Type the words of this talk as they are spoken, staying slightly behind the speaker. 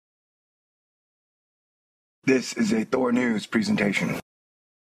This is a THOR News presentation.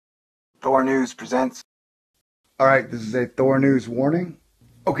 THOR News presents. Alright, this is a THOR News warning.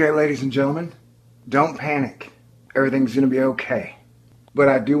 Okay, ladies and gentlemen, don't panic. Everything's going to be okay. But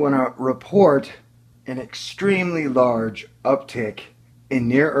I do want to report an extremely large uptick in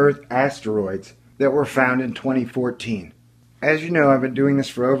Near Earth Asteroids that were found in 2014. As you know, I've been doing this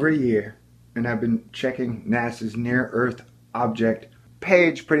for over a year, and I've been checking NASA's Near Earth Object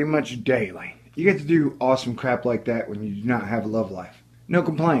page pretty much daily. You get to do awesome crap like that when you do not have a love life. No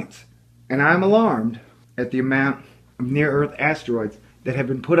complaints. And I'm alarmed at the amount of near-Earth asteroids that have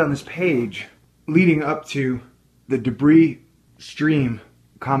been put on this page leading up to the debris stream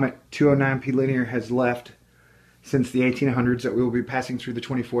Comet 209P Linear has left since the 1800s that we will be passing through the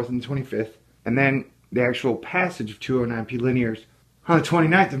 24th and the 25th. And then the actual passage of 209P Linears on the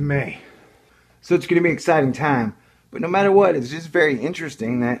 29th of May. So it's going to be an exciting time. But no matter what, it's just very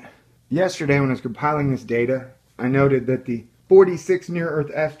interesting that yesterday, when I was compiling this data, I noted that the 46 near-Earth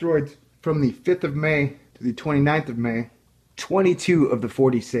asteroids from the 5th of May to the 29th of May, 22 of the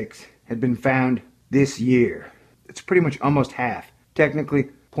 46 had been found this year. It's pretty much almost half. Technically,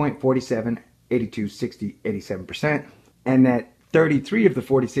 0.47, 82, 60, 87%. And that 33 of the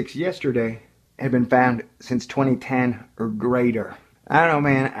 46 yesterday had been found since 2010 or greater. I don't know,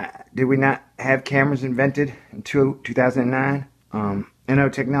 man. Did we not have cameras invented in 2009? I know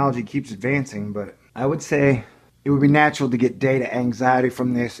technology keeps advancing, but I would say it would be natural to get data anxiety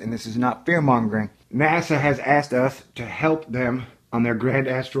from this, and this is not fear-mongering. NASA has asked us to help them on their Grand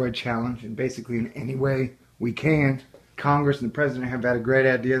Asteroid Challenge, and basically in any way we can. Congress and the President have had a great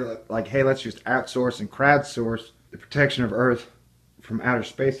idea, like, hey, let's just outsource and crowdsource the protection of Earth from outer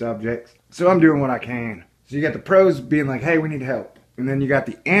space objects. So I'm doing what I can. So you got the pros being like, hey, we need help. And then you got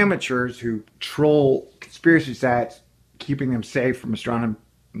the amateurs who troll conspiracy sites, keeping them safe from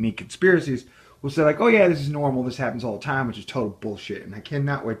astronomy conspiracies, will say like, oh yeah, this is normal, this happens all the time, which is total bullshit. And I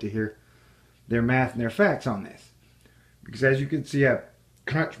cannot wait to hear their math and their facts on this. Because as you can see, I've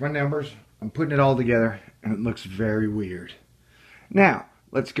crunched my numbers, I'm putting it all together, and it looks very weird. Now,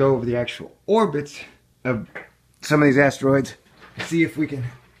 let's go over the actual orbits of some of these asteroids, and see if we can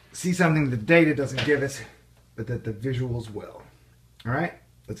see something the data doesn't give us, but that the visuals will. Alright,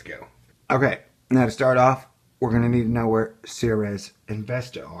 let's go. Okay, now to start off, we're going to need to know where Ceres and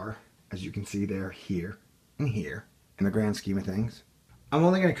Vesta are. As you can see, they're here and here in the grand scheme of things. I'm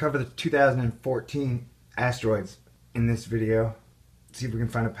only going to cover the 2014 asteroids in this video. See if we can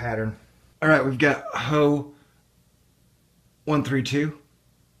find a pattern. Alright, we've got HO 132.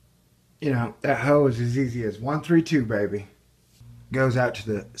 You know, that HO is as easy as 132, baby. Goes out to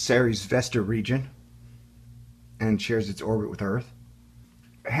the Ceres Vesta region and shares its orbit with Earth.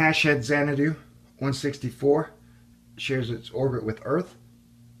 Hashhead Xanadu 164 shares its orbit with Earth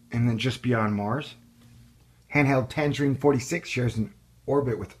and then just beyond Mars. Handheld Tangerine 46 shares an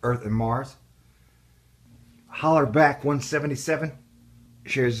orbit with Earth and Mars. Hollerback 177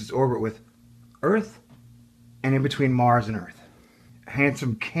 shares its orbit with Earth and in between Mars and Earth.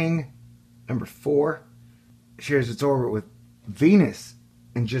 Handsome King number 4 shares its orbit with Venus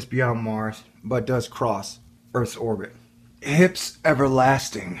and just beyond Mars, but does cross Earth's orbit. Hips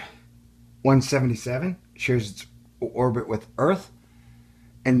Everlasting 177 shares its orbit with Earth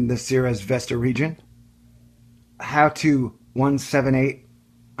and the Ceres Vesta region. How-To 178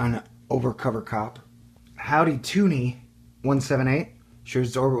 on Overcover Cop. Howdy Toonie 178 shares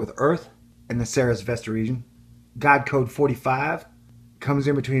its orbit with Earth and the Ceres Vesta region. God Code 45 comes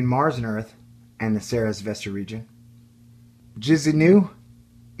in between Mars and Earth and the Ceres Vesta region. Jizinu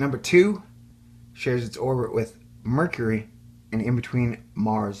number 2 shares its orbit with Mercury and in between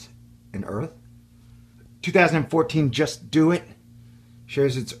Mars and Earth. 2014 Just Do It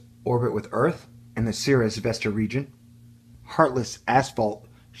shares its orbit with Earth and the Ceres Vesta region. Heartless Asphalt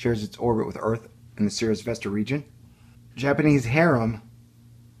shares its orbit with Earth and the Ceres Vesta region. Japanese Harem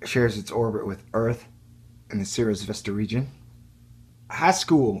shares its orbit with Earth and the Ceres Vesta region. High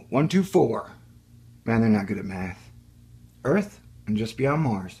School 124, man, they're not good at math. Earth and just beyond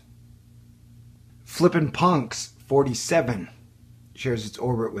Mars. Flippin' Punks 47 shares its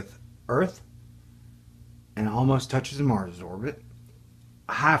orbit with Earth and almost touches Mars' orbit.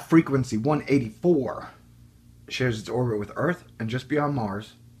 High Frequency 184 shares its orbit with Earth and just beyond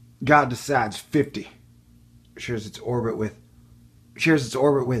Mars. God Decides 50 shares its orbit with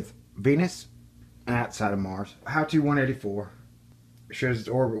Venus and outside of Mars. How-To 184 shares its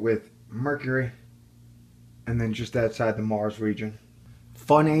orbit with Mercury and then just outside the Mars region.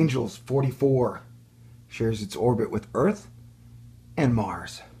 Fun Angels 44 shares its orbit with Earth and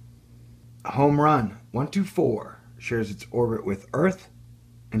Mars. Home Run 124 shares its orbit with Earth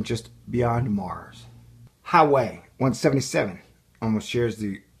and just beyond Mars. Highway 177 almost shares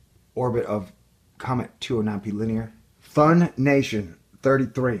the orbit of Comet 209P Linear. Fun Nation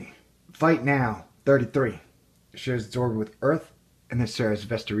 33. Fight Now 33 shares its orbit with Earth in the Ceres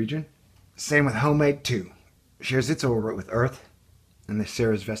Vesta region. Same with Homemade 2 shares its orbit with Earth in the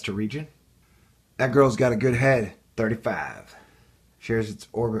Ceres Vesta region. That Girl's Got a Good Head 35 shares its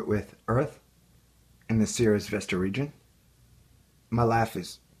orbit with Earth in the Ceres Vesta region. My Life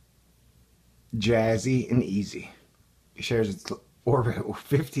is Jazzy and Easy. It shares its orbit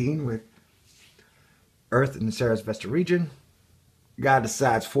 15 with Earth in the Ceres Vesta region. God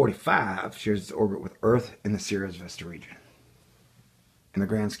Decides 45 shares its orbit with Earth in the Ceres Vesta region. In the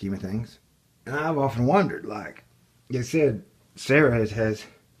grand scheme of things. And I've often wondered, like, they said Ceres has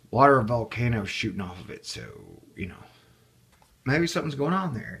water volcanoes shooting off of it, so, you know, maybe something's going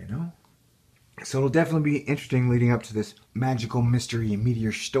on there, you know? So it'll definitely be interesting leading up to this magical mystery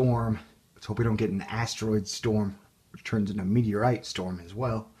meteor storm. Let's hope we don't get an asteroid storm, which turns into a meteorite storm as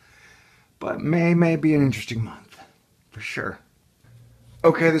well. But may be an interesting month, for sure.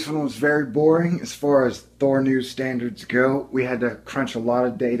 Okay, this one was very boring as far as THOR news standards go. We had to crunch a lot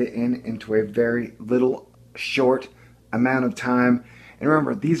of data into a very little, short amount of time. And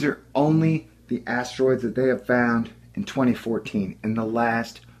remember, these are only the asteroids that they have found in 2014, in the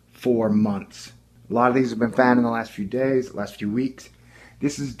last 4 months. A lot of these have been found in the last few days, last few weeks.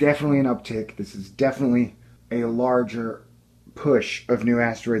 This is definitely an uptick. This is definitely a larger push of new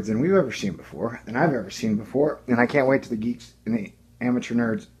asteroids than we've ever seen before, than I've ever seen before. And I can't wait till the geeks and the amateur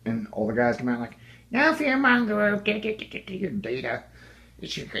nerds and all the guys come out like, no fearmonger, get your data.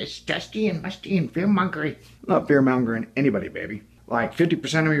 It's dusty and musty and fearmongery. Not fearmongering anybody, baby. Like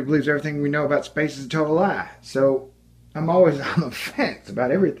 50% of me believes everything we know about space is a total lie. So I'm always on the fence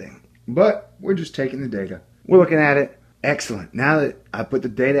about everything. But we're just taking the data. We're looking at it. Excellent. Now that I put the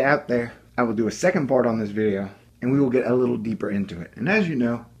data out there, I will do a second part on this video and we will get a little deeper into it. And as you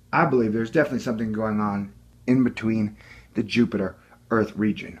know, I believe there's definitely something going on in between the Jupiter-Earth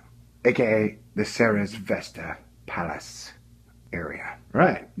region, aka the Ceres Vesta Palace area.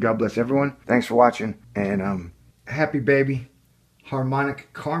 Right. God bless everyone. Thanks for watching. And happy baby.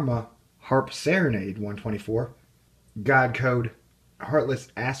 Harmonic Karma Harp Serenade 124. God Code Heartless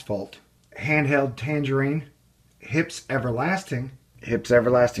Asphalt. Handheld Tangerine. Hips Everlasting. Hips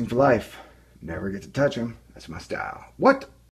Everlasting for life. Never get to touch them. That's my style. What?